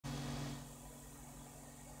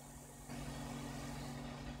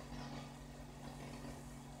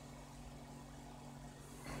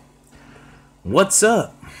What's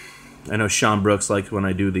up? I know Sean Brooks likes when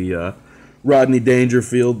I do the Rodney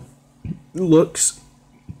Dangerfield looks.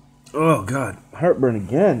 Oh, God. Heartburn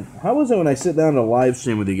again. How is it when I sit down to live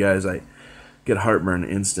stream with you guys, I get heartburn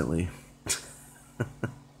instantly?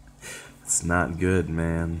 It's not good,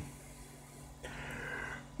 man.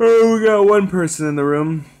 Oh, we got one person in the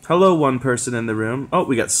room. Hello, one person in the room. Oh,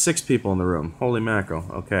 we got 6 people in the room. Holy mackerel.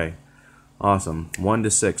 Okay. Awesome. 1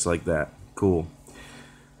 to 6 like that. Cool.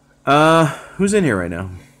 Who's in here right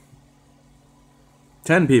now?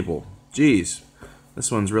 10 people. Jeez.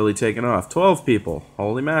 This one's really taken off. 12 people.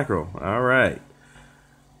 Holy mackerel. Alright.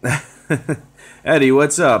 Eddie,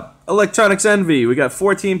 what's up? Electronics Envy. We got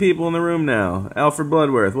 14 people in the room now. Alfred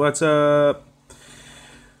Bloodworth, what's up?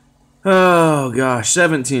 Oh, gosh.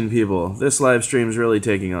 17 people. This live stream's really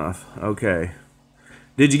taking off. Okay.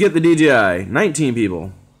 Did you get the DJI? 19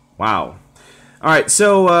 people. Wow. Alright,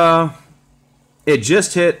 so, it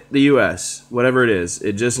just hit the U.S., whatever it is.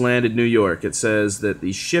 It just landed New York. It says that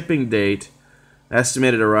the shipping date,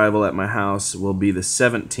 estimated arrival at my house, will be the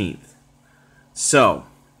 17th. So,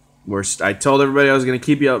 I told everybody I was going to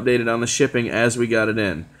keep you updated on the shipping as we got it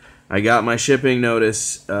in. I got my shipping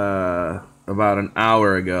notice about an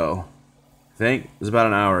hour ago. I think it was about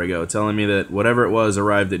an hour ago, telling me that whatever it was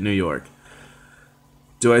arrived at New York.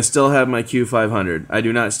 Do I still have my Q500? I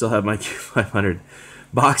do not still have my Q500.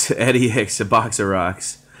 Eddie Hicks, a box of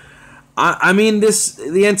rocks. I mean,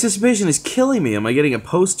 the anticipation is killing me. Am I getting a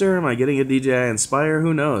poster? Am I getting a DJI Inspire?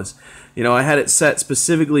 Who knows? You know, I had it set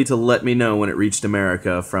specifically to let me know when it reached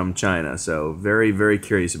America from China. So very, very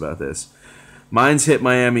curious about this. Mine's hit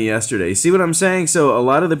Miami yesterday. See what I'm saying? So a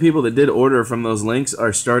lot of the people that did order from those links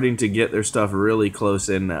are starting to get their stuff really close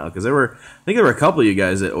in now. Because I think there were a couple of you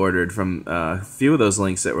guys that ordered from a few of those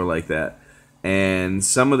links that were like that. And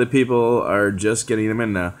some of the people are just getting them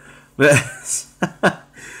in now.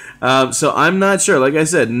 So I'm not sure. Like I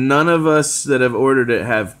said, none of us that have ordered it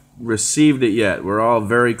have received it yet. We're all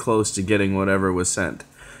very close to getting whatever was sent.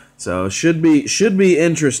 So should be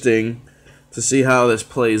interesting to see how this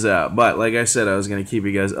plays out. But like I said, I was going to keep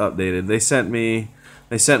you guys updated. They sent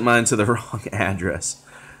mine to the wrong address.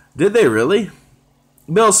 Did they really?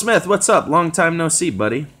 Bill Smith, what's up? Long time no see,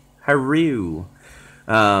 buddy. How are you?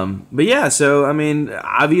 But yeah, so, I mean,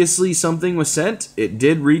 obviously something was sent. It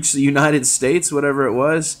did reach the United States, whatever it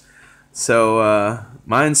was. So,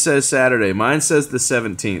 mine says Saturday. Mine says the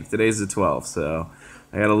 17th. Today's the 12th, so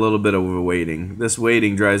I got a little bit of a waiting. This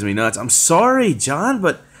waiting drives me nuts. I'm sorry, John,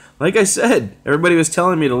 but like I said, everybody was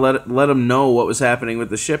telling me to let them know what was happening with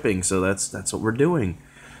the shipping, so that's what we're doing.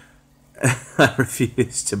 I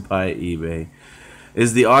refuse to buy eBay.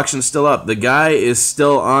 Is the auction still up? The guy is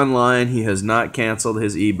still online. He has not canceled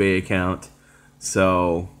his eBay account.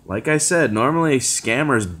 So, like I said, normally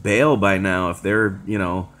scammers bail by now if they're, you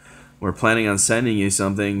know, we're planning on sending you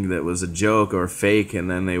something that was a joke or fake, and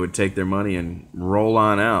then they would take their money and roll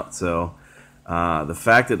on out. So, the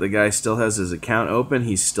fact that the guy still has his account open,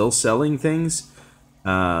 he's still selling things,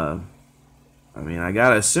 I mean, I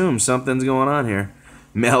gotta assume something's going on here.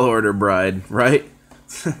 Mail order bride, right?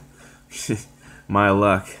 My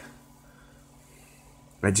luck.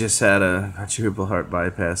 I just had a quadruple heart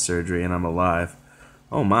bypass surgery and I'm alive.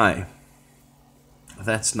 Oh my.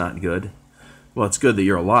 That's not good. Well, it's good that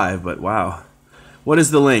you're alive, but wow. What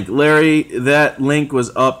is the link? Larry, that link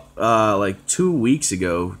was up like 2 weeks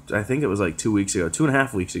ago. I think it was like 2 weeks ago.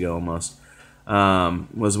 2.5 weeks ago almost.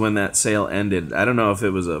 Was when that sale ended. I don't know if it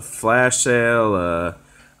was a flash sale,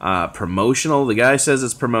 promotional. The guy says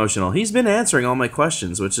it's promotional. He's been answering all my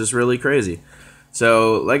questions, which is really crazy.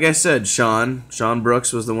 So, like I said, Sean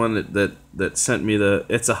Brooks was the one that sent me the,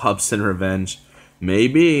 it's a Hubson revenge.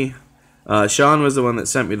 Maybe. Sean was the one that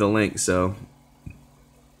sent me the link, so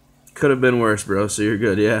could have been worse, bro, so you're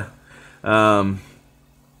good, yeah.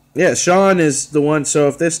 Yeah, Sean is the one, so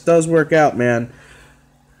if this does work out, man,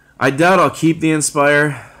 I doubt I'll keep the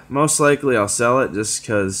Inspire. Most likely I'll sell it just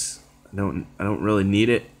because I don't really need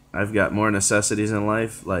it. I've got more necessities in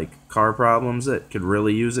life, like car problems that could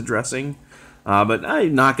really use addressing. But I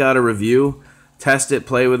knock out a review, test it,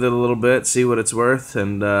 play with it a little bit, see what it's worth,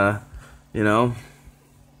 and, you know,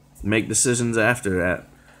 make decisions after that.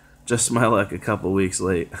 Just my luck, a couple weeks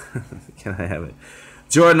late. Can I have it?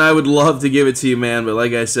 Jordan, I would love to give it to you, man, but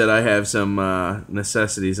like I said, I have some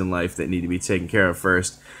necessities in life that need to be taken care of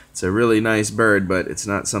first. It's a really nice bird, but it's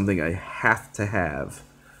not something I have to have.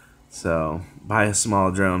 So, buy a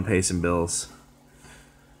small drone, pay some bills.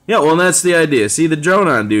 Yeah, well, that's the idea. See, the drone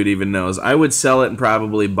on dude even knows. I would sell it and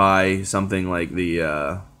probably buy something like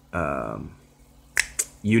the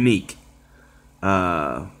Unique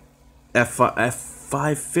F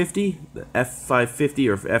 550, the F550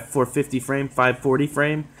 or F450 frame, 540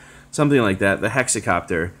 frame, something like that. The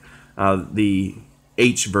hexacopter, the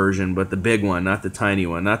H version, but the big one, not the tiny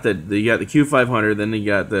one. Not the you got the Q500, then you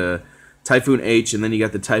got the Typhoon H, and then you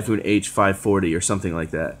got the Typhoon H 540 or something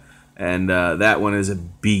like that. And that one is a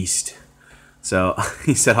beast. So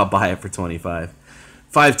he said I'll buy it for 25.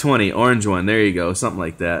 520, orange one. There you go, something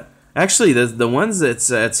like that. Actually, the ones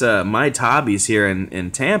that's My Hobbies here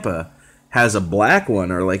in Tampa has a black one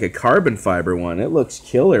or like a carbon fiber one. It looks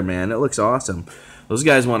killer, man. It looks awesome. Those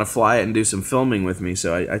guys want to fly it and do some filming with me,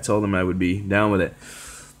 so I told them I would be down with it.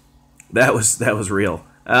 That was real.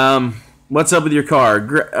 What's up with your car,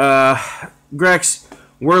 Grex?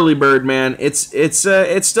 Whirlybird, man.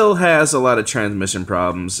 It still has a lot of transmission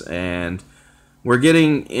problems, and we're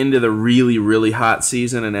getting into the really, really hot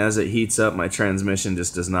season, and as it heats up, my transmission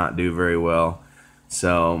just does not do very well.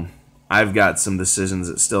 So I've got some decisions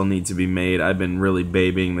that still need to be made. I've been really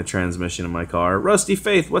babying the transmission in my car. Rusty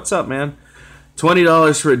Faith, what's up, man?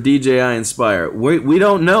 $20 for a DJI Inspire. We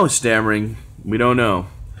don't know, Stammering. We don't know.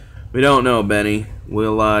 We don't know, Benny.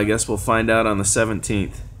 I guess we'll find out on the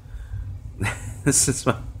 17th. This is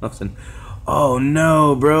something. Oh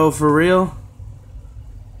no, bro, for real?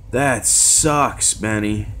 That sucks,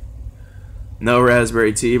 Benny. No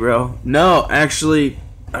raspberry tea, bro. No, actually,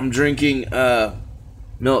 I'm drinking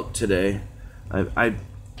milk today. I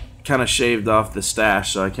kind of shaved off the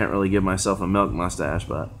stash, so I can't really give myself a milk mustache,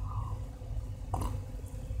 but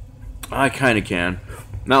I kind of can.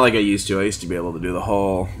 Not like I used to. I used to be able to do the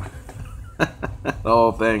whole the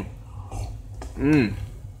whole thing.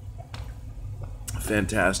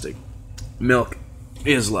 Fantastic. Milk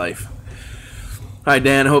is life. Hi,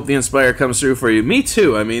 Dan. Hope the Inspire comes through for you. Me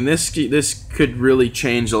too. I mean, this could really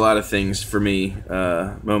change a lot of things for me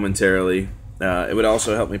momentarily. It would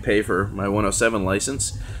also help me pay for my 107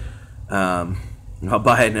 license. I'll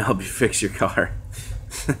buy it and help you fix your car.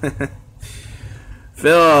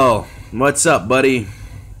 Phil, what's up, buddy?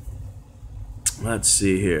 Let's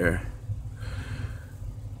see here.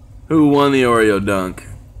 Who won the Oreo dunk?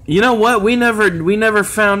 You know what? We never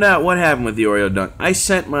found out what happened with the Oreo dunk. I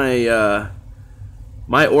sent my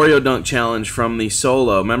my Oreo dunk challenge from the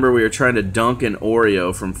solo. Remember, we were trying to dunk an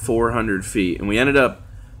Oreo from 400 feet, and we ended up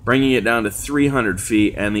bringing it down to 300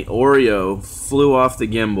 feet, and the Oreo flew off the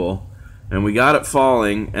gimbal, and we got it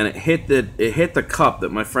falling, and it hit the cup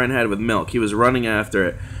that my friend had with milk. He was running after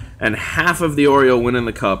it, and half of the Oreo went in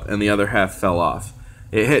the cup, and the other half fell off.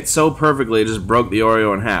 It hit so perfectly, it just broke the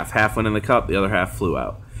Oreo in half. Half went in the cup, the other half flew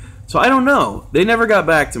out. So I don't know. They never got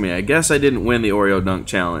back to me. I guess I didn't win the Oreo dunk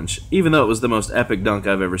challenge, even though it was the most epic dunk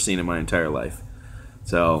I've ever seen in my entire life.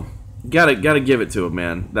 So gotta give it to him,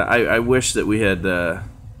 man. I wish that we had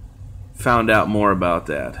found out more about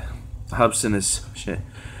that. Hubson is shit.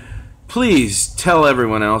 Please tell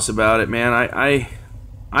everyone else about it, man.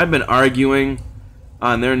 I've been arguing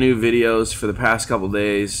on their new videos for the past couple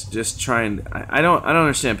days, just trying. I don't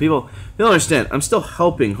understand. People don't understand. I'm still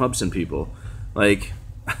helping Hubson people. Like,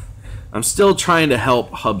 I'm still trying to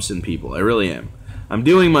help Hubson people. I really am. I'm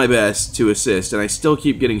doing my best to assist, and I still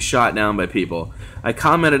keep getting shot down by people. I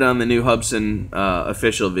commented on the new Hubson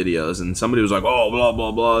official videos, and somebody was like, oh, blah,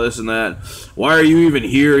 blah, blah, this and that. Why are you even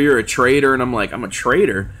here? You're a traitor. And I'm like, I'm a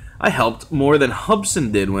traitor? I helped more than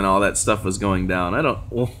Hubson did when all that stuff was going down.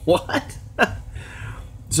 What?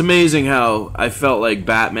 It's amazing how I felt like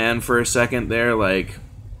Batman for a second there. Like,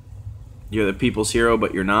 you're the people's hero,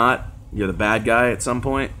 but you're not. You're the bad guy at some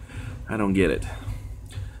point. I don't get it.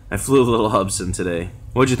 I flew a little Hubson today.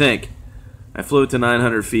 What'd you think? I flew it to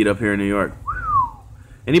 900 feet up here in New York.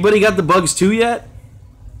 Anybody got the Bugs 2 yet?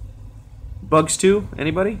 Bugs 2?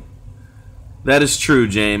 Anybody? That is true,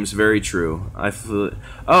 James. Very true. I flew.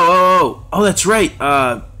 Oh, that's right.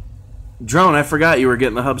 Drone, I forgot you were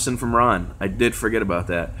getting the Hubson from Ron. I did forget about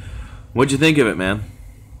that. What'd you think of it, man?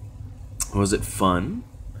 Was it fun?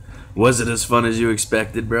 Was it as fun as you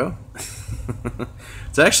expected, bro?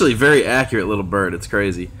 It's actually a very accurate little bird. It's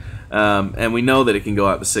crazy. And we know that it can go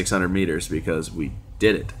out to 600 meters because we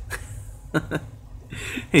did it.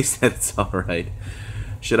 He said it's all right.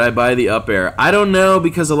 Should I buy the Up Air? I don't know,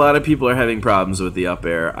 because a lot of people are having problems with the Up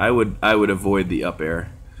Air. I would avoid the Up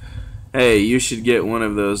Air. Hey, you should get one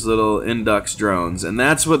of those little Indux drones. And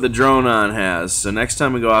that's what the Drone On has. So next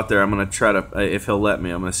time we go out there, I'm going to try to, if he'll let me,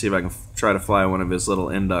 I'm going to see if I can try to fly one of his little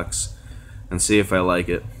Indux and see if I like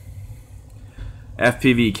it.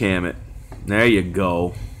 FPV cam it. There you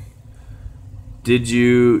go. Did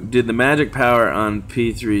the magic power on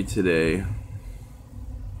P3 today?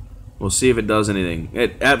 We'll see if it does anything.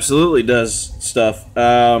 It absolutely does stuff.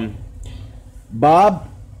 Bob,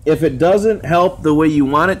 if it doesn't help the way you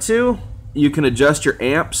want it to, you can adjust your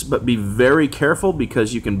amps, but be very careful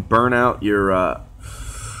because you can burn out your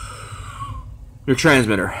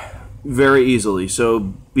transmitter very easily.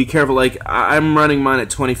 So be careful. Like I'm running mine at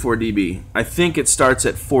 24 dB. I think it starts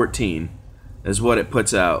at 14 is what it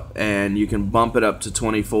puts out, and you can bump it up to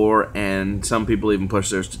 24, and some people even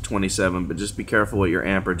push theirs to 27. But just be careful what your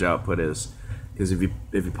amperage output is, because if you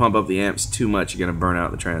pump up the amps too much, you're gonna burn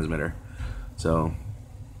out the transmitter. So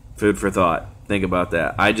food for thought. Think about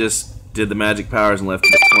that. I just did the magic powers and left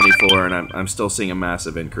it at 24, and I'm still seeing a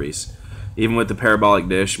massive increase. Even with the parabolic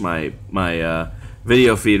dish, my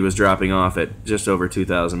video feed was dropping off at just over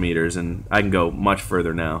 2,000 meters, and I can go much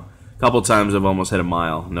further now. A couple times I've almost hit a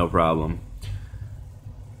mile, no problem.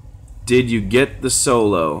 Did you get the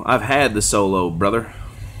Solo? I've had the Solo, brother.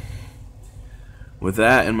 With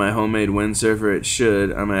that and my homemade windsurfer, it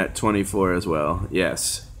should. I'm at 24 as well.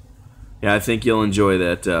 Yes. Yeah, I think you'll enjoy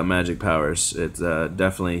that Magic Powers. It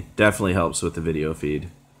definitely helps with the video feed.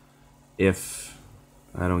 If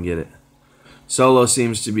I don't get it. Solo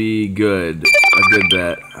seems to be good. A good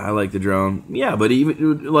bet. I like the drone. Yeah, but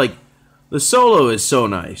even like the Solo is so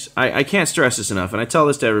nice. I can't stress this enough, and I tell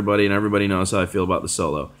this to everybody, and everybody knows how I feel about the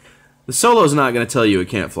Solo. The Solo is not going to tell you it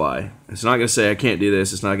can't fly. It's not going to say I can't do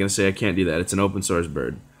this. It's not going to say I can't do that. It's an open source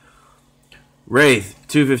bird. Wraith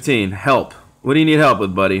 215. Help. What do you need help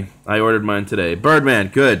with, buddy? I ordered mine today. Birdman,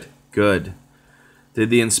 good, good. Did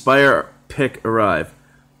the Inspire pick arrive?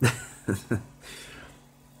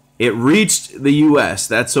 It reached the U.S.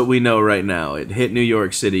 That's what we know right now. It hit New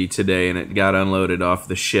York City today, and it got unloaded off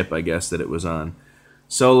the ship, I guess, that it was on.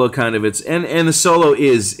 Solo kind of and the Solo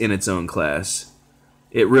is in its own class.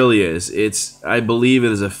 It really is. I believe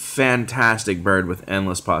it is a fantastic bird with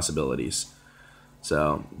endless possibilities.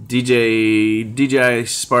 So, DJI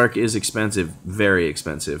Spark is expensive, very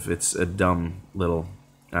expensive. It's a dumb little,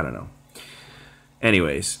 I don't know.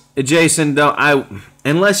 Anyways, Jason,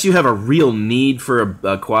 unless you have a real need for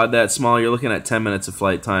a quad that small, you're looking at 10 minutes of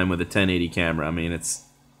flight time with a 1080 camera. I mean, it's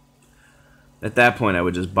at that point I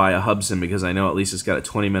would just buy a Hubsan because I know at least it's got a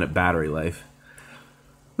 20-minute battery life.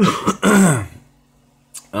 Do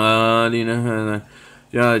you know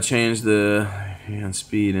how to change the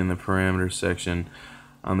speed in the parameters section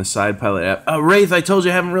on the Side Pilot app? Wraith, I told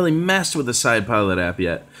you I haven't really messed with the Side Pilot app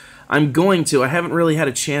yet. I'm going to. I haven't really had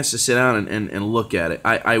a chance to sit down and look at it.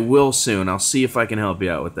 I will soon. I'll see if I can help you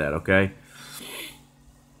out with that, okay?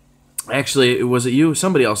 Actually, was it you?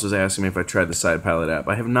 Somebody else was asking me if I tried the Side Pilot app.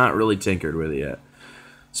 I have not really tinkered with it yet.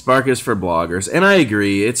 Spark is for bloggers, and I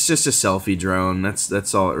agree. It's just a selfie drone.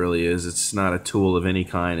 That's all it really is. It's not a tool of any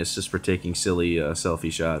kind. It's just for taking silly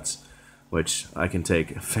selfie shots, which I can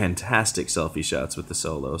take fantastic selfie shots with the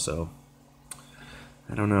Solo. So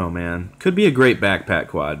I don't know, man. Could be a great backpack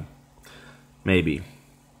quad. Maybe.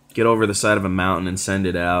 Get over the side of a mountain and send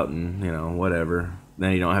it out, and you know, whatever.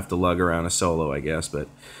 Then you don't have to lug around a Solo, I guess. But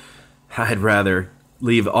I'd rather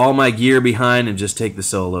leave all my gear behind and just take the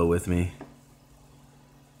Solo with me.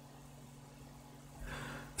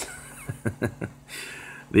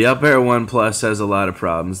 The Up Air 1 Plus has a lot of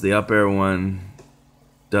problems. The Up Air 1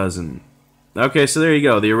 doesn't. Okay, so there you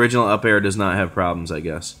go. The original Up Air does not have problems, I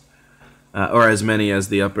guess. Or as many as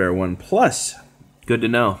the Up Air 1 Plus. Good to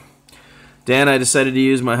know. Dan, I decided to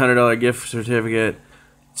use my $100 gift certificate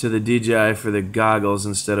to the DJI for the goggles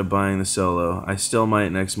instead of buying the Solo. I still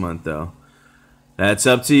might next month, though. That's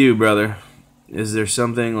up to you, brother. Is there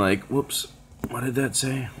something like... Whoops. What did that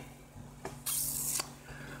say?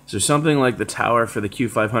 Is there something like the tower for the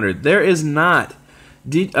Q500? There is not.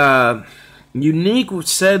 Unique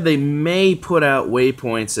said they may put out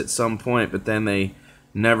waypoints at some point, but then they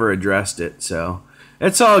never addressed it. So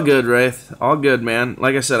it's all good, Wraith. All good, man.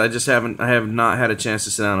 Like I said, I have not had a chance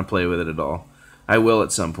to sit down and play with it at all. I will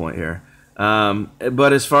at some point here.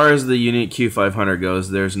 But as far as the Unique Q500 goes,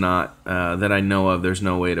 there's not that I know of. There's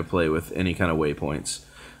no way to play with any kind of waypoints.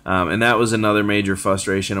 And that was another major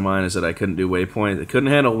frustration of mine, is that I couldn't do waypoints. It couldn't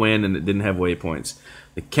handle wind, and it didn't have waypoints.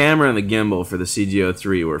 The camera and the gimbal for the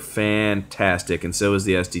CG03 were fantastic, and so was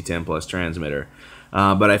the SD10 Plus transmitter.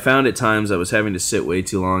 But I found at times I was having to sit way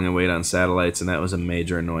too long and wait on satellites, and that was a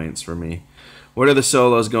major annoyance for me. What are the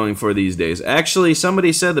Solos going for these days? Actually,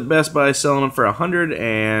 somebody said that Best Buy is selling them for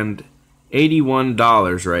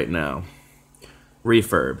 $181 right now.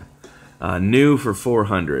 Refurb. New for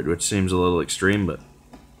 $400, which seems a little extreme, but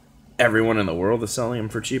everyone in the world is selling them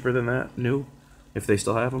for cheaper than that. New, if they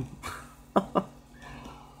still have them.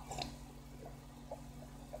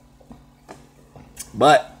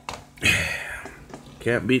 But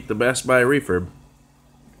can't beat the Best Buy refurb.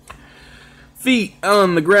 Feet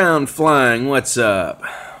on the ground flying. What's up?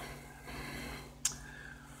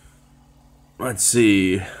 Let's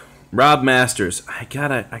see. Rob Masters. I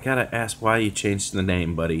gotta ask why you changed the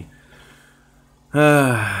name, buddy.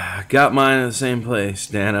 Got mine in the same place,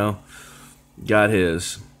 Dano. Got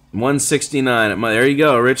his. 169 at my. There you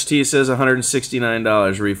go. Rich T says $169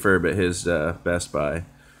 refurb at his Best Buy.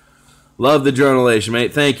 Love the dronelation,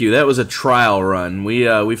 mate. Thank you. That was a trial run.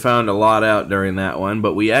 We found a lot out during that one,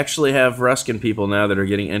 but we actually have Ruskin people now that are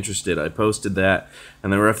getting interested. I posted that,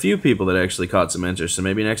 and there were a few people that actually caught some interest. So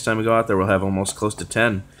maybe next time we go out there, we'll have almost close to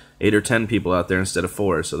 10, 8 or 10 people out there instead of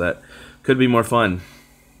 4. So that could be more fun.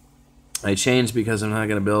 I changed because I'm not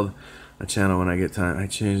gonna build a channel when I get time. I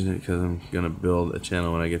changed it because I'm gonna build a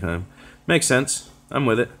channel when I get time. Makes sense. I'm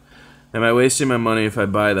with it. Am I wasting my money if I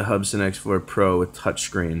buy the Hubsan X4 Pro with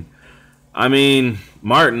touchscreen? I mean,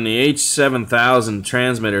 Martin, the H7000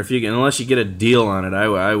 transmitter, if you can, unless you get a deal on it,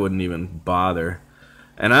 I wouldn't even bother.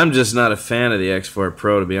 And I'm just not a fan of the X4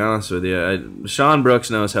 Pro, to be honest with you. Sean Brooks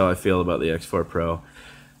knows how I feel about the X4 Pro.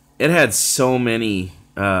 It had so many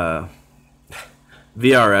VRS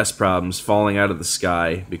problems falling out of the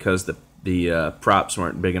sky because the props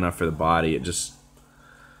weren't big enough for the body. It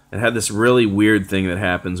had this really weird thing that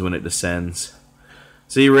happens when it descends.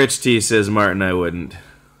 See, Rich T says, Martin, I wouldn't.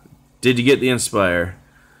 Did you get the Inspire?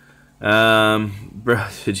 Bro,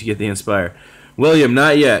 did you get the Inspire? William,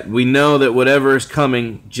 not yet. We know that whatever is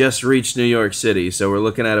coming just reached New York City, so we're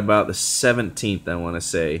looking at about the 17th, I want to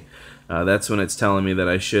say. That's when it's telling me that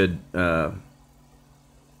I should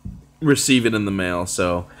receive it in the mail,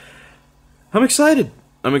 so I'm excited.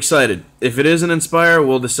 I'm excited. If it is an Inspire,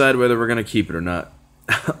 we'll decide whether we're going to keep it or not.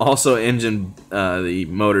 Also, engine, the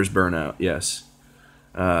motors burn out, yes.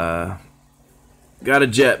 Got a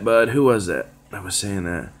jet, bud. Who was that? I was saying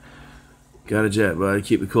that. Got a jet, bud.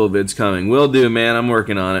 Keep the cool vids coming. Will do, man. I'm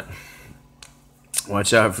working on it.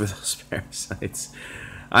 Watch out for those parasites.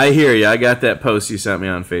 I hear you. I got that post you sent me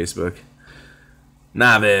on Facebook.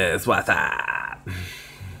 Navis, what's up?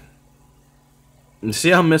 You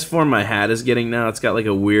see how misformed my hat is getting now? It's got like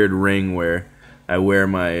a weird ring where I wear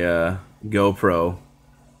my GoPro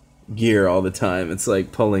gear all the time. It's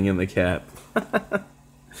like pulling in the cap.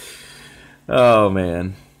 Oh,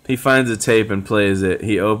 man. He finds a tape and plays it.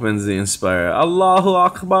 He opens the Inspire. Allahu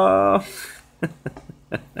Akbar.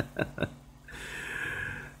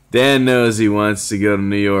 Dan knows he wants to go to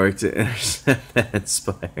New York to intercept that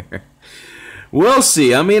Inspire. We'll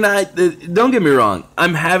see. I mean, don't get me wrong.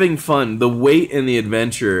 I'm having fun. The wait and the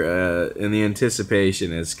adventure and the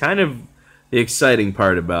anticipation is kind of the exciting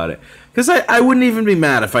part about it. Because I wouldn't even be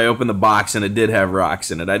mad if I opened the box and it did have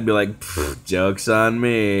rocks in it. I'd be like, joke's on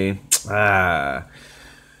me.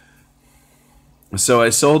 So I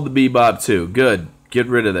sold the Bebop too. Good. Get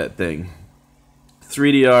rid of that thing.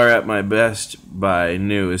 3DR at my Best Buy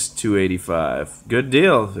new is $285. Good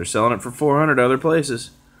deal. They're selling it for $400 other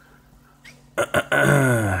places.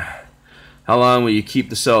 How long will you keep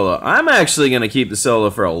the Solo? I'm actually going to keep the Solo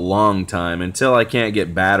for a long time until I can't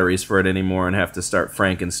get batteries for it anymore and have to start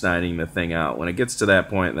Frankensteining the thing out. When it gets to that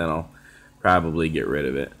point, then I'll probably get rid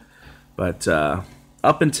of it. But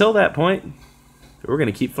up until that point, we're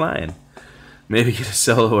going to keep flying. Maybe get a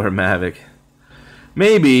Solo or a Mavic.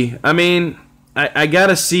 Maybe. I mean, I got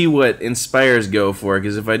to see what Inspires go for,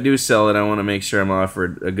 because if I do sell it, I want to make sure I'm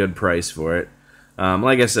offered a good price for it.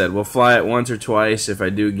 Like I said, we'll fly it once or twice if I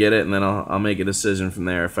do get it, and then I'll make a decision from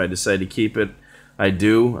there. If I decide to keep it, I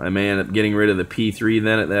do. I may end up getting rid of the P3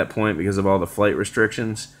 then at that point because of all the flight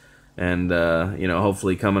restrictions, and you know,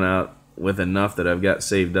 hopefully coming out with enough that I've got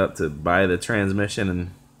saved up to buy the transmission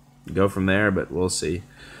and go from there, but we'll see.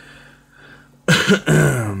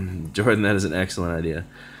 Jordan, that is an excellent idea.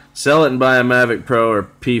 Sell it and buy a Mavic Pro or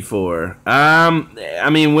P4. I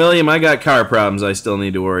mean, William, I got car problems I still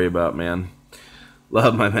need to worry about, man.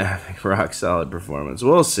 Love my Mavic, rock solid performance.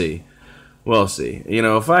 We'll see. We'll see. You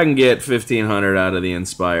know, if I can get $1,500 out of the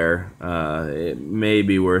Inspire, it may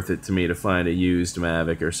be worth it to me to find a used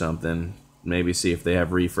Mavic or something. Maybe see if they have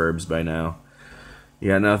refurbs by now. You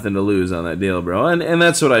got nothing to lose on that deal, bro. And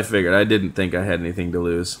that's what I figured. I didn't think I had anything to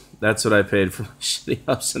lose. That's what I paid for my shitty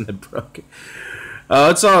house and it broke. Oh,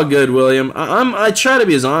 it's all good, William. I try to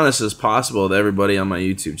be as honest as possible with everybody on my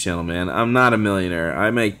YouTube channel, man. I'm not a millionaire.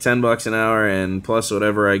 I make $10 an hour and plus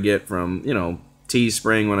whatever I get from, you know,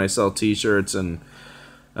 Teespring when I sell T-shirts, and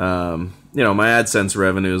you know, my AdSense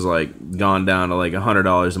revenue is like gone down to like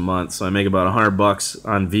 $100 a month, so I make about $100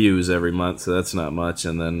 on views every month, so that's not much.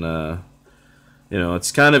 And then you know,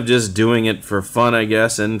 it's kind of just doing it for fun, I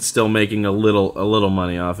guess, and still making a little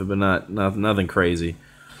money off it, but nothing crazy.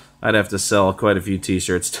 I'd have to sell quite a few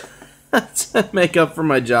T-shirts to make up for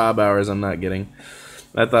my job hours I'm not getting.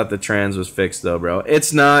 I thought the trans was fixed, though, bro.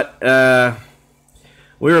 It's not.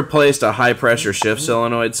 We replaced a high-pressure shift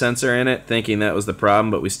solenoid sensor in it, thinking that was the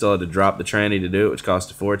problem, but we still had to drop the tranny to do it, which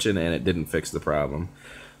cost a fortune, and it didn't fix the problem.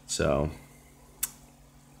 So,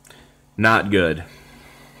 not good.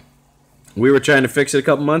 We were trying to fix it a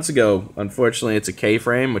couple months ago. Unfortunately, it's a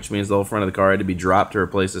K-frame, which means the whole front of the car had to be dropped to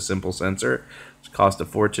replace a simple sensor. It cost a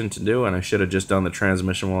fortune to do, and I should have just done the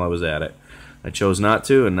transmission while I was at it. I chose not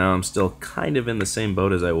to, and now I'm still kind of in the same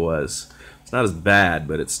boat as I was. It's not as bad,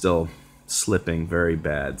 but it's still slipping very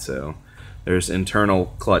bad. So there's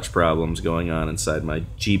internal clutch problems going on inside my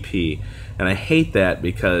GP, and I hate that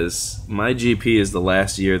because my GP is the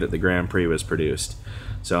last year that the Grand Prix was produced.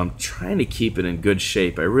 So I'm trying to keep it in good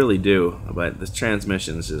shape. I really do, but the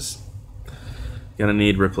transmission's just gonna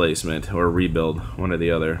need replacement or rebuild, one or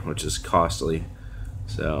the other, which is costly.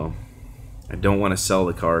 So I don't want to sell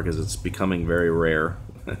the car because it's becoming very rare.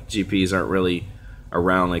 GPs aren't really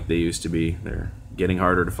around like they used to be. They're getting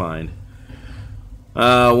harder to find.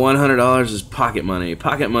 $100 is pocket money.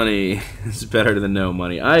 Pocket money is better than no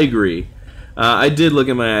money. I agree. I did look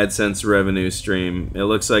at my AdSense revenue stream. It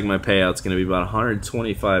looks like my payout's going to be about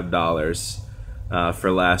 $125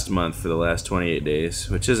 for last month for the last 28 days,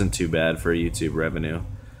 which isn't too bad for YouTube revenue.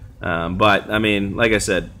 But, I mean, like I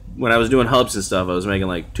said, when I was doing hubs and stuff, I was making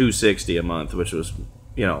like $260 a month, which was,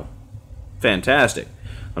 you know, fantastic.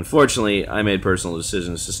 Unfortunately, I made personal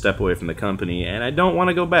decisions to step away from the company, and I don't want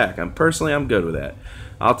to go back. I'm good with that.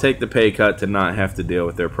 I'll take the pay cut to not have to deal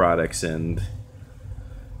with their products and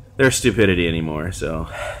their stupidity anymore. So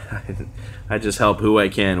I just help who I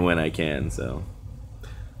can when I can. So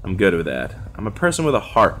I'm good with that. I'm a person with a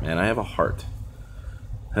heart, man. I have a heart.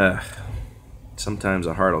 Sometimes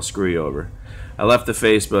a heart will screw you over. I left the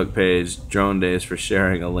Facebook page, Drone Days, for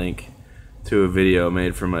sharing a link to a video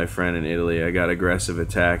made for my friend in Italy. I got aggressive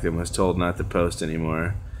attacked and was told not to post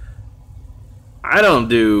anymore. I don't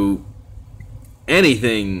do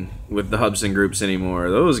anything with the Hubson groups anymore.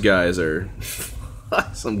 Those guys are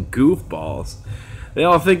some goofballs. They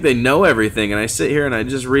all think they know everything, and I sit here and I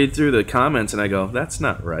just read through the comments and I go, that's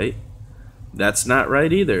not right. That's not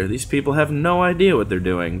right either. These people have no idea what they're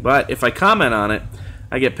doing. But if I comment on it,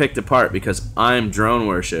 I get picked apart because I'm drone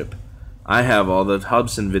worship. I have all the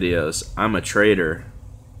Hubson videos. I'm a traitor.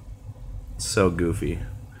 So goofy.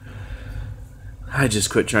 I just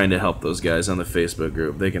quit trying to help those guys on the Facebook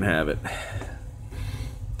group. They can have it.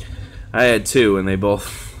 I had two, and they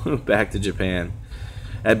both moved back to Japan.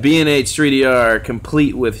 At B&H 3DR,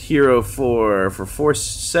 complete with Hero 4 for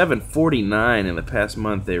 $749 in the past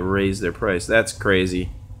month. They raised their price. That's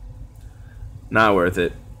crazy. Not worth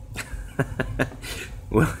it.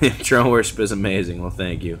 William Drone Worship is amazing. Well,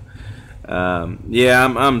 thank you. Yeah,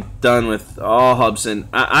 I'm done with all Hubson.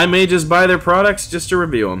 I may just buy their products just to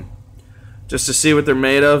review them, just to see what they're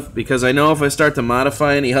made of, because I know if I start to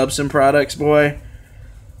modify any Hubson products, boy,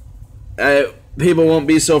 people won't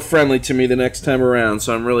be so friendly to me the next time around.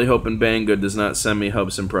 So I'm really hoping Banggood does not send me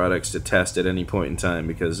Hubson products to test at any point in time,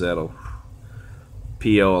 because that'll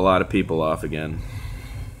PO a lot of people off again.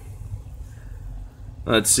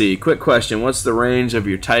 Let's see. Quick question. What's the range of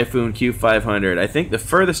your Typhoon Q500? I think the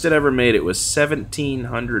furthest it ever made it was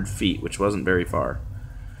 1,700 feet, which wasn't very far.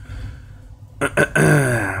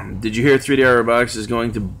 Did you hear 3DR Robotics is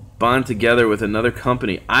going to bond together with another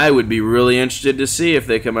company? I would be really interested to see if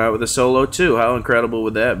they come out with a Solo 2. How incredible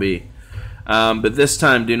would that be? But this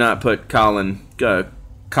time, do not put Colin Gwynn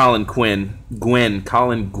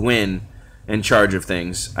in charge of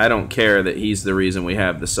things. I don't care that he's the reason we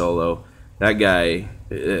have the Solo. That guy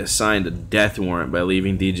signed a death warrant by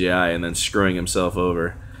leaving DJI and then screwing himself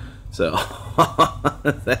over. So,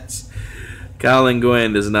 that's... Colin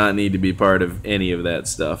Gwynn does not need to be part of any of that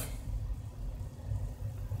stuff.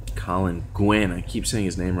 Colin Gwynn. I keep saying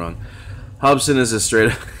his name wrong. Hubson is a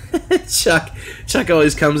straight up... Chuck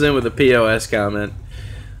always comes in with a POS comment.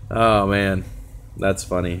 Oh, man. That's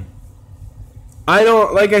funny. I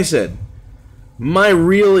don't... Like I said... My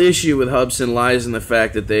real issue with Hubson lies in the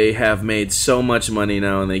fact that they have made so much money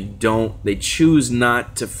now, and they choose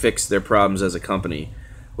not to fix their problems as a company.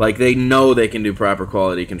 Like, they know they can do proper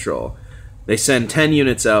quality control. They send 10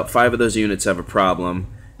 units out, 5 of those units have a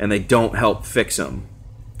problem, and they don't help fix them.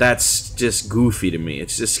 That's just goofy to me.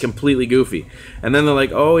 It's just completely goofy. And then they're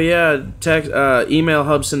like, oh yeah, email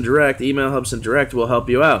Hubson Direct, will help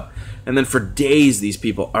you out. And then for days these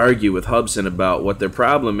people argue with Hubson about what their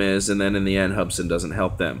problem is, and then in the end Hubson doesn't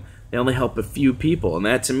help them. They only help a few people, and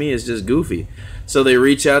that to me is just goofy. So they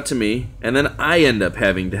reach out to me, and then I end up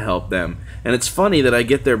having to help them. And it's funny that I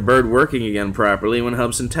get their bird working again properly when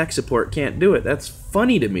Hubson Tech Support can't do it. That's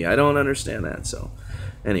funny to me. I don't understand that. So,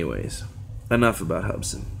 anyways, enough about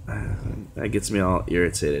Hubson. That gets me all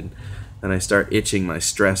irritated. and I start itching my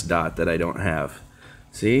stress dot that I don't have.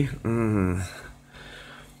 See? The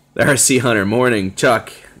RC Hunter, morning.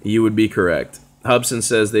 Chuck, you would be correct. Hubson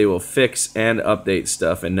says they will fix and update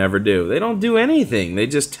stuff and never do. They don't do anything. They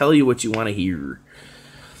just tell you what you want to hear.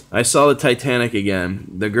 I saw the Titanic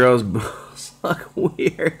again. The girls boobs look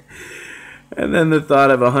weird. And then the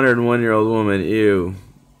thought of a 101-year-old woman. Ew.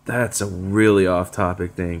 That's a really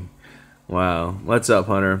off-topic thing. Wow. What's up,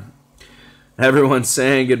 Hunter? Everyone's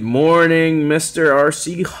saying good morning, Mr.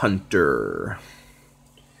 RC Hunter.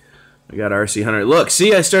 We got RC Hunter. Look,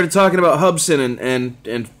 see, I started talking about Hubson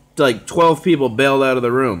and like 12 people bailed out of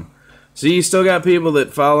the room. See, you still got people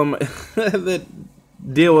that follow my that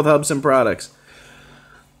deal with Hubson products.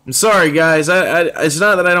 I'm sorry, guys. It's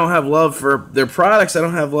not that I don't have love for their products. I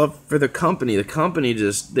don't have love for the company. The company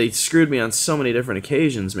just, they screwed me on so many different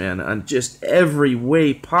occasions, man. On just every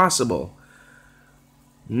way possible.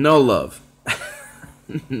 No love.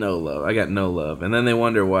 No love. I got no love. And then they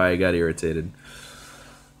wonder why I got irritated.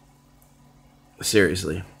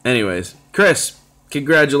 Seriously. Anyways, Chris,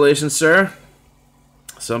 congratulations, sir.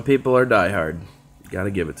 Some people are diehard.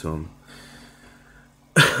 Gotta give it to them.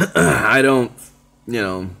 I don't,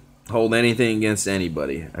 hold anything against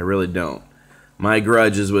anybody. I really don't. My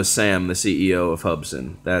grudge is with Sam, the CEO of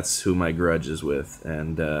Hubson. That's who my grudge is with.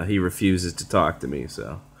 And he refuses to talk to me,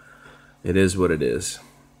 so it is what it is.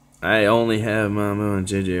 I only have Mamo and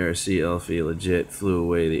JJRC Elfie legit flew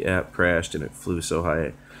away. The app crashed and it flew so high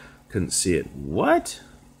I couldn't see it. What?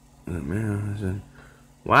 Oh, man.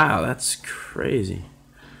 Wow, that's crazy.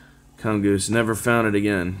 Come Goose, never found it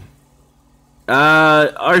again.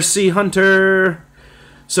 RC Hunter.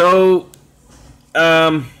 So,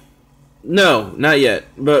 no, not yet.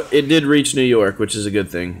 But it did reach New York, which is a good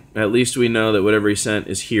thing. At least we know that whatever he sent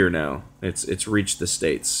is here now. It's reached the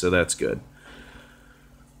States, so that's good.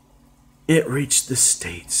 It reached the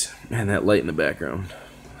States. Man, that light in the background.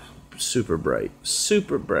 Super bright.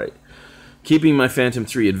 Super bright. Keeping my Phantom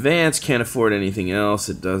 3 advanced. Can't afford anything else.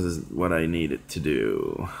 It does what I need it to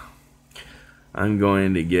do. I'm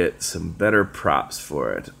going to get some better props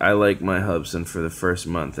for it. I like my Hubson for the first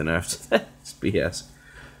month, and after that, it's BS.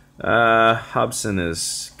 Hubson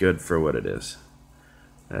is good for what it is.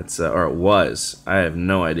 That's or it was. I have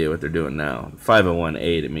no idea what they're doing now.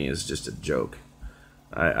 501A to me is just a joke.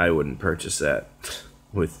 I wouldn't purchase that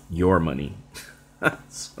with your money.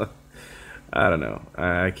 So, I don't know.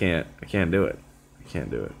 I can't do it. I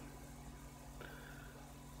can't do it.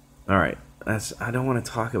 All right. I don't want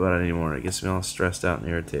to talk about it anymore. It gets me all stressed out and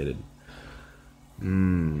irritated.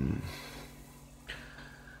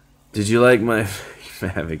 Did you like my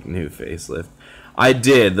Mavic new facelift? I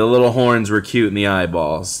did. The little horns were cute in the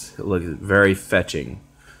eyeballs. It looked very fetching.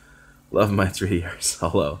 Love my 3DR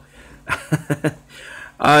Solo.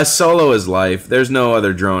 Solo is life. There's no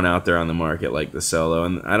other drone out there on the market like the Solo,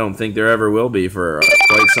 and I don't think there ever will be for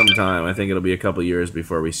quite some time. I think it'll be a couple years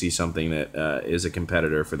before we see something that is a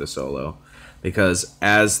competitor for the Solo. Because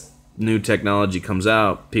as new technology comes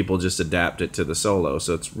out, people just adapt it to the Solo.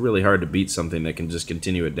 So it's really hard to beat something that can just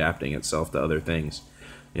continue adapting itself to other things.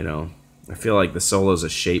 I feel like the Solo's a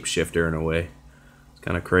shapeshifter in a way. It's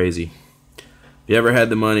kind of crazy. If you ever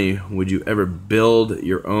had the money, would you ever build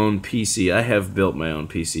your own PC? I have built my own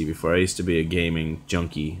PC before. I used to be a gaming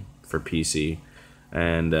junkie for PC.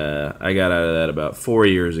 And I got out of that about 4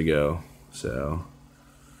 years ago. So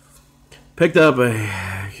picked up a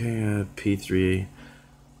P3S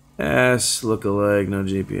lookalike, no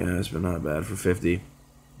GPS, but not bad for 50.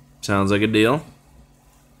 Sounds like a deal.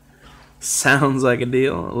 Sounds like a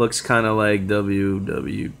deal. It looks kind of like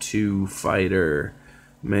WW2 Fighter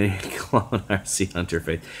mini clone RC Hunter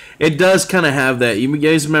face. It does kind of have that. You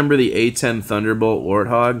guys remember the A10 Thunderbolt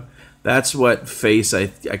Warthog? That's what face I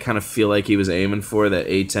kind of feel like he was aiming for, that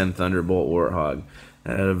A10 Thunderbolt Warthog.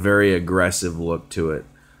 It had a very aggressive look to it.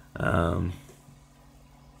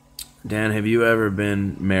 Dan, have you ever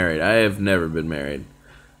been married? I have never been married.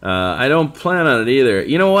 I don't plan on it either.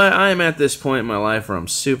 You know what? I'm at this point in my life where I'm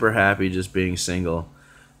super happy just being single.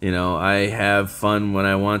 I have fun when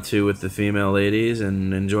I want to with the female ladies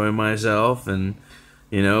and enjoy myself, and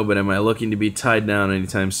but am I looking to be tied down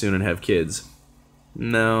anytime soon and have kids?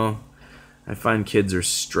 No. I find kids are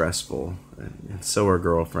stressful, and so are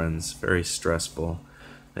girlfriends. Very stressful.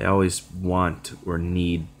 They always want or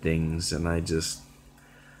need things, and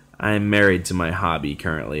I'm married to my hobby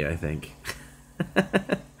currently, I think.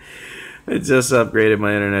 I just upgraded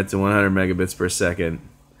my internet to 100 megabits per second.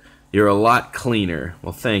 You're a lot cleaner.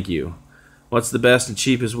 Well, thank you. What's the best and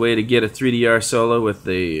cheapest way to get a 3DR Solo with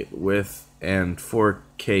and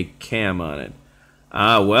 4K cam on it?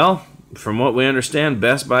 Well, from what we understand,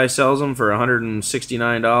 Best Buy sells them for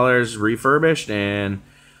 $169 refurbished, and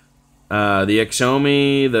the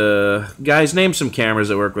Xiaomi, the guys, name some cameras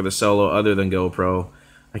that work with a Solo other than GoPro.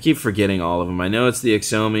 I keep forgetting all of them. I know it's the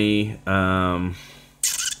Xiaomi.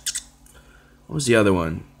 What was the other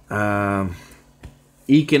one? Econ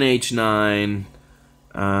H9.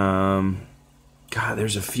 God,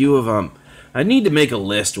 there's a few of them. I need to make a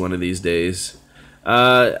list one of these days.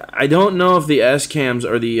 I don't know if the S cams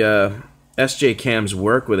or the SJ cams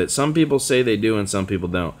work with it. Some people say they do and some people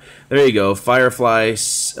don't. There you go. Firefly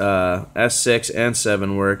S6 and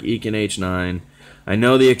 7 work. Econ H9. I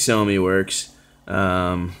know the Xiaomi works.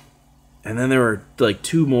 And then there were like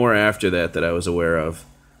 2 more after that I was aware of.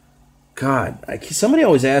 God, somebody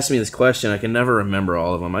always asks me this question. I can never remember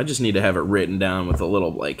all of them. I just need to have it written down with a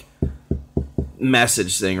little like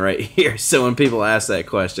message thing right here, so when people ask that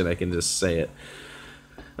question, I can just say it.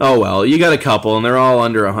 Oh well, you got a couple, and they're all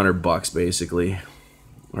under $100 basically,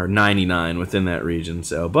 or 99 within that region.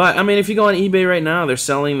 So, but I mean, if you go on eBay right now, they're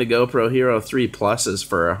selling the GoPro Hero 3 Pluses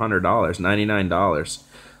for $100, $99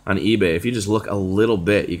 on eBay. If you just look a little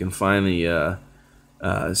bit, you can find the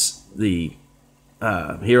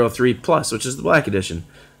Hero 3 Plus, which is the black edition,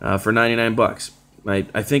 for $99.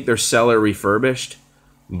 I think they're seller refurbished,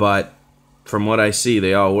 but from what I see,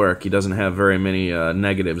 they all work. He doesn't have very many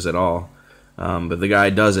negatives at all. But the guy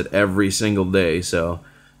does it every single day, so,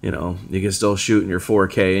 you know, you can still shoot in your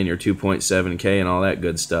 4K and your 2.7K and all that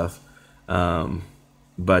good stuff. And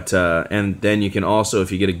then you can also,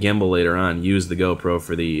 if you get a gimbal later on, use the GoPro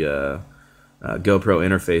for the GoPro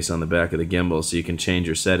interface on the back of the gimbal, so you can change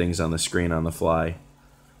your settings on the screen on the fly.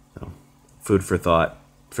 So, food for thought.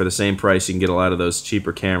 For the same price, you can get a lot of those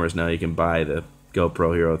cheaper cameras now. You can buy the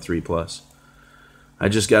GoPro Hero 3 Plus. I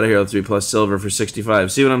just got a Hero 3 Plus Silver for $65.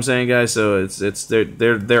 See what I'm saying, guys? So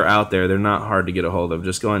they're out there. They're not hard to get a hold of.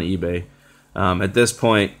 Just go on eBay. At this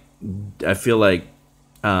point, I feel like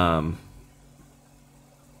GoPro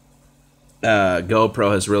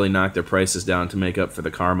has really knocked their prices down to make up for the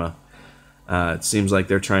karma. It seems like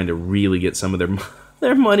they're trying to really get some of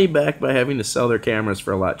their money back by having to sell their cameras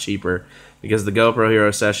for a lot cheaper, because the GoPro Hero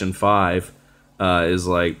Session 5 is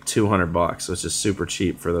like $200, which is super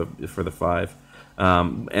cheap for the 5.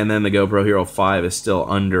 And then the GoPro Hero 5 is still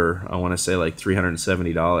under, I want to say, like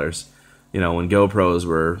 $370. You know, when GoPros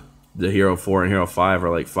were, the Hero 4 and Hero 5 are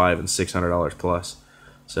like $500 and $600 plus.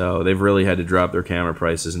 So they've really had to drop their camera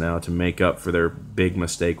prices now to make up for their big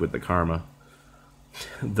mistake with the karma.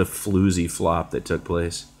 The floozy flop that took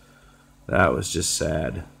place. That was just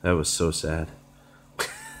sad. That was so sad.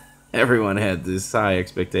 Everyone had these high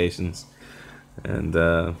expectations, and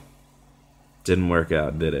didn't work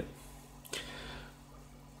out, did it?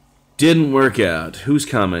 Didn't work out. Who's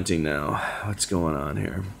commenting now? What's going on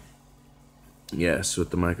here? Yes, with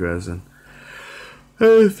the micro resin.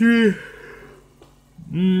 3.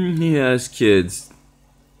 He has kids.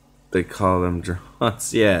 They call them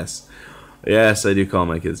drones. Yes. Yes, I do call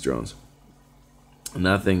my kids drones.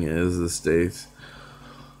 Nothing is the States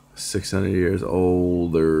 600 years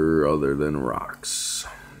older other than rocks.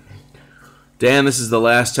 Dan, this is the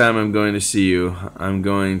last time I'm going to see you. I'm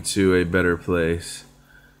going to a better place.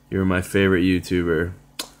 You're my favorite YouTuber.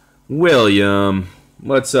 William,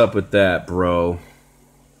 what's up with that, bro?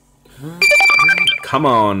 Come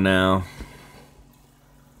on now.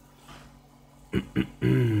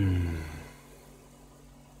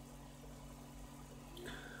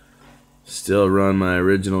 Still run my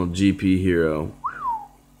original GP Hero.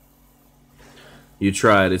 You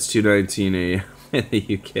tried. It's 2:19 a.m. in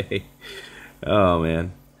the UK. Oh,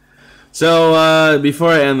 man. So,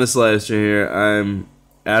 before I end this live stream here, I'm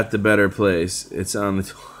at the better place. It's on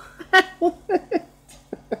the...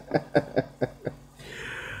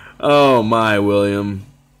 Oh, my, William.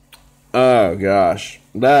 Oh, gosh.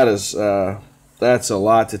 That is, that's a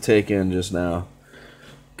lot to take in just now.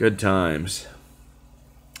 Good times.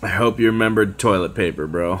 I hope you remembered toilet paper,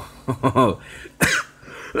 bro.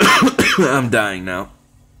 I'm dying now.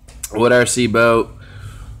 What RC boat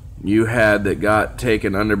you had that got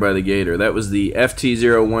taken under by the gator? That was the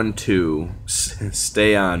FT012.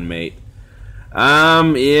 Stay on, mate.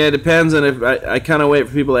 Yeah, it depends on if I kind of wait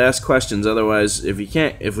for people to ask questions. Otherwise, if we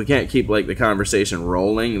can't keep like the conversation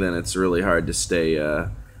rolling, then it's really hard to stay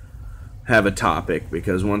have a topic,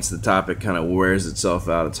 because once the topic kind of wears itself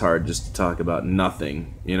out, it's hard just to talk about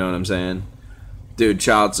nothing. You know what I'm saying? Dude,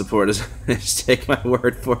 child support is... Just take my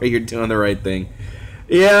word for it, you're doing the right thing.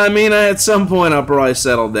 Yeah, I mean, at some point I'll probably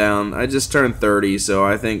settle down. I just turned 30, so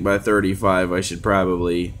I think by 35 I should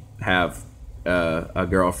probably have a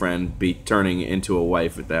girlfriend, be turning into a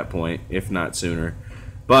wife at that point, if not sooner.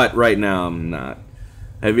 But right now I'm not.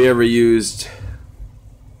 Have you ever used...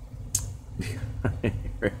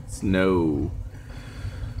 No.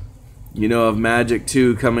 You know of Magic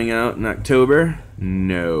 2 coming out in October?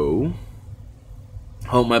 No.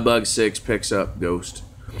 Hope My Bug 6 picks up Ghost.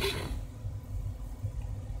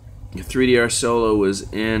 The 3DR Solo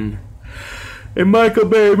was in a Michael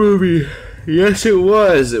Bay movie. Yes, it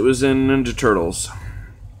was. It was in Ninja Turtles.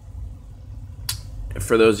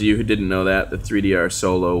 For those of you who didn't know that, the 3DR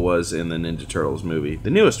Solo was in the Ninja Turtles movie. The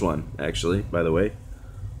newest one, actually, by the way.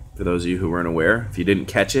 For those of you who weren't aware, if you didn't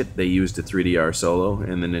catch it, they used a 3DR Solo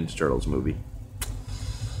in the Ninja Turtles movie.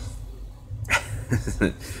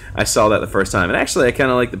 I saw that the first time. And actually, I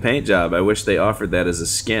kind of like the paint job. I wish they offered that as a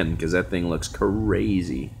skin, because that thing looks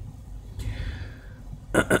crazy.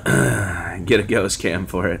 Get a ghost cam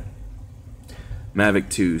for it. Mavic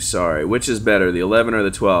 2, sorry. Which is better, the 11 or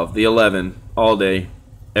the 12? The 11, all day,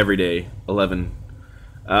 every day, 11.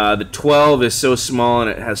 The 12 is so small and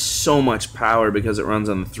it has so much power because it runs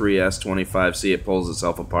on the 3S25. See, it pulls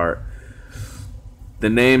itself apart. The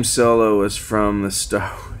name Solo was from the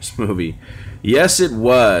Star Wars movie. Yes, it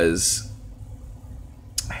was.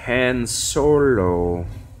 Han Solo.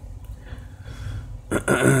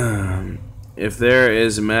 If there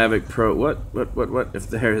is a Mavic Pro... What? If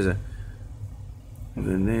there is a... if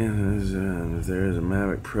there is a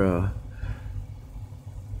Mavic Pro...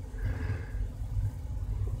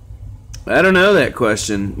 I don't know that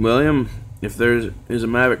question, William. If there's a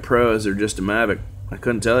Mavic Pro, is there just a Mavic? I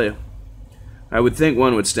couldn't tell you. I would think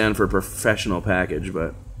one would stand for professional package,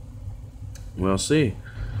 but we'll see.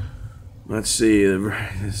 Let's see.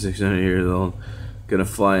 The 600 years old, gonna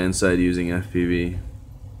fly inside using FPV.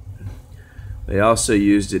 They also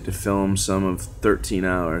used it to film some of 13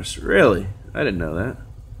 Hours. Really? I didn't know that.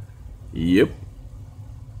 Yep.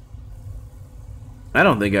 I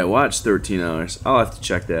don't think I watched 13 Hours. I'll have to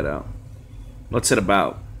check that out. What's it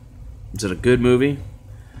about? Is it a good movie?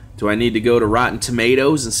 Do I need to go to Rotten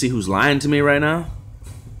Tomatoes and see who's lying to me right now?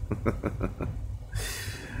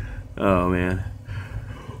 Oh, man.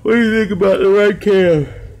 What do you think about the red cam?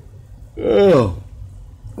 Oh.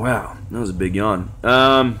 Wow. That was a big yawn.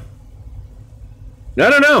 I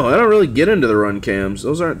don't know. I don't really get into the run cams.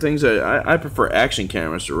 Those aren't things I prefer action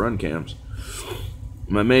cameras to run cams.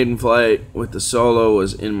 My maiden flight with the Solo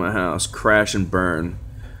was in my house. Crash and burn.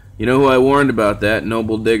 You know who I warned about that?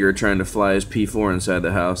 Noble Digger trying to fly his P4 inside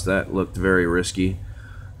the house. That looked very risky.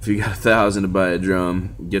 If you got $1,000 to buy a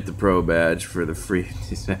drum, get the Pro badge for the free.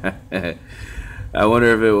 I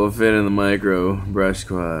wonder if it will fit in the micro brush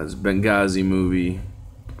quads. Benghazi movie.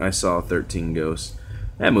 I saw 13 Ghosts.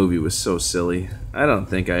 That movie was so silly. I don't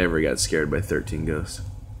think I ever got scared by 13 Ghosts.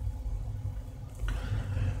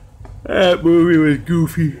 That movie was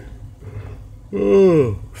goofy.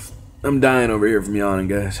 Oh. I'm dying over here from yawning,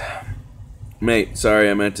 guys. Mate, sorry,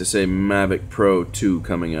 I meant to say Mavic Pro 2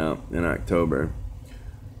 coming out in October.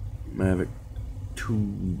 Mavic 2,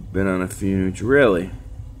 been on a few. Really?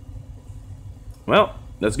 Well,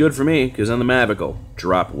 that's good for me, because then the Mavic will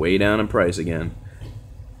drop way down in price again.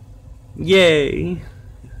 Yay!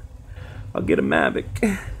 I'll get a Mavic.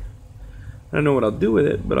 I don't know what I'll do with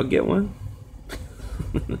it, but I'll get one.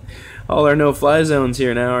 All our no-fly zones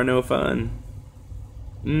here now are no fun.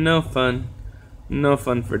 No fun. No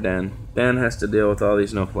fun for Dan. Dan has to deal with all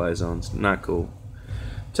these no-fly zones. Not cool.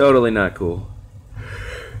 Totally not cool.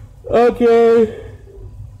 Okay.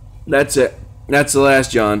 That's it. That's the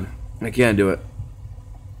last John. I can't do it.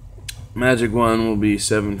 Magic 1 will be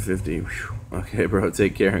 $750. Whew. Okay, bro.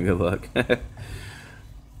 Take care and good luck.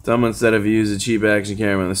 Someone said if you use a cheap action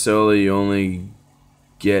camera on the Solo, you only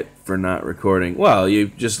get for not recording. Well, you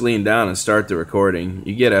just lean down and start the recording.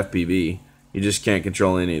 You get FPV. You just can't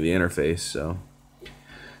control any of the interface, so...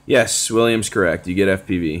 Yes, William's correct. You get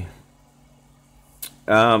FPV.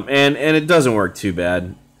 And it doesn't work too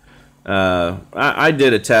bad. I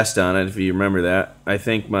did a test on it, if you remember that. I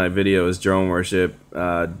think my video is Drone Worship.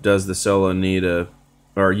 Does the Solo need a...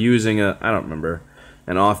 Or using a... I don't remember.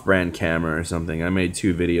 An off-brand camera or something. I made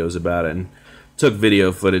 2 videos about it and took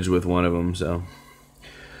video footage with one of them, so...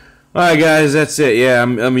 Alright, guys, that's it. Yeah,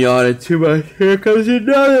 I'm yawning too much. Here comes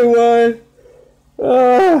another one.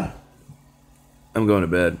 I'm going to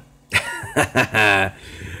bed.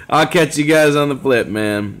 I'll catch you guys on the flip,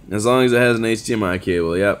 man. As long as it has an HDMI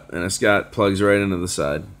cable, yep. And it's got plugs right into the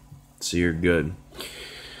side. So you're good.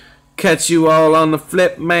 Catch you all on the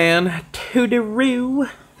flip, man.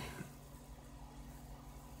 Toodaloo.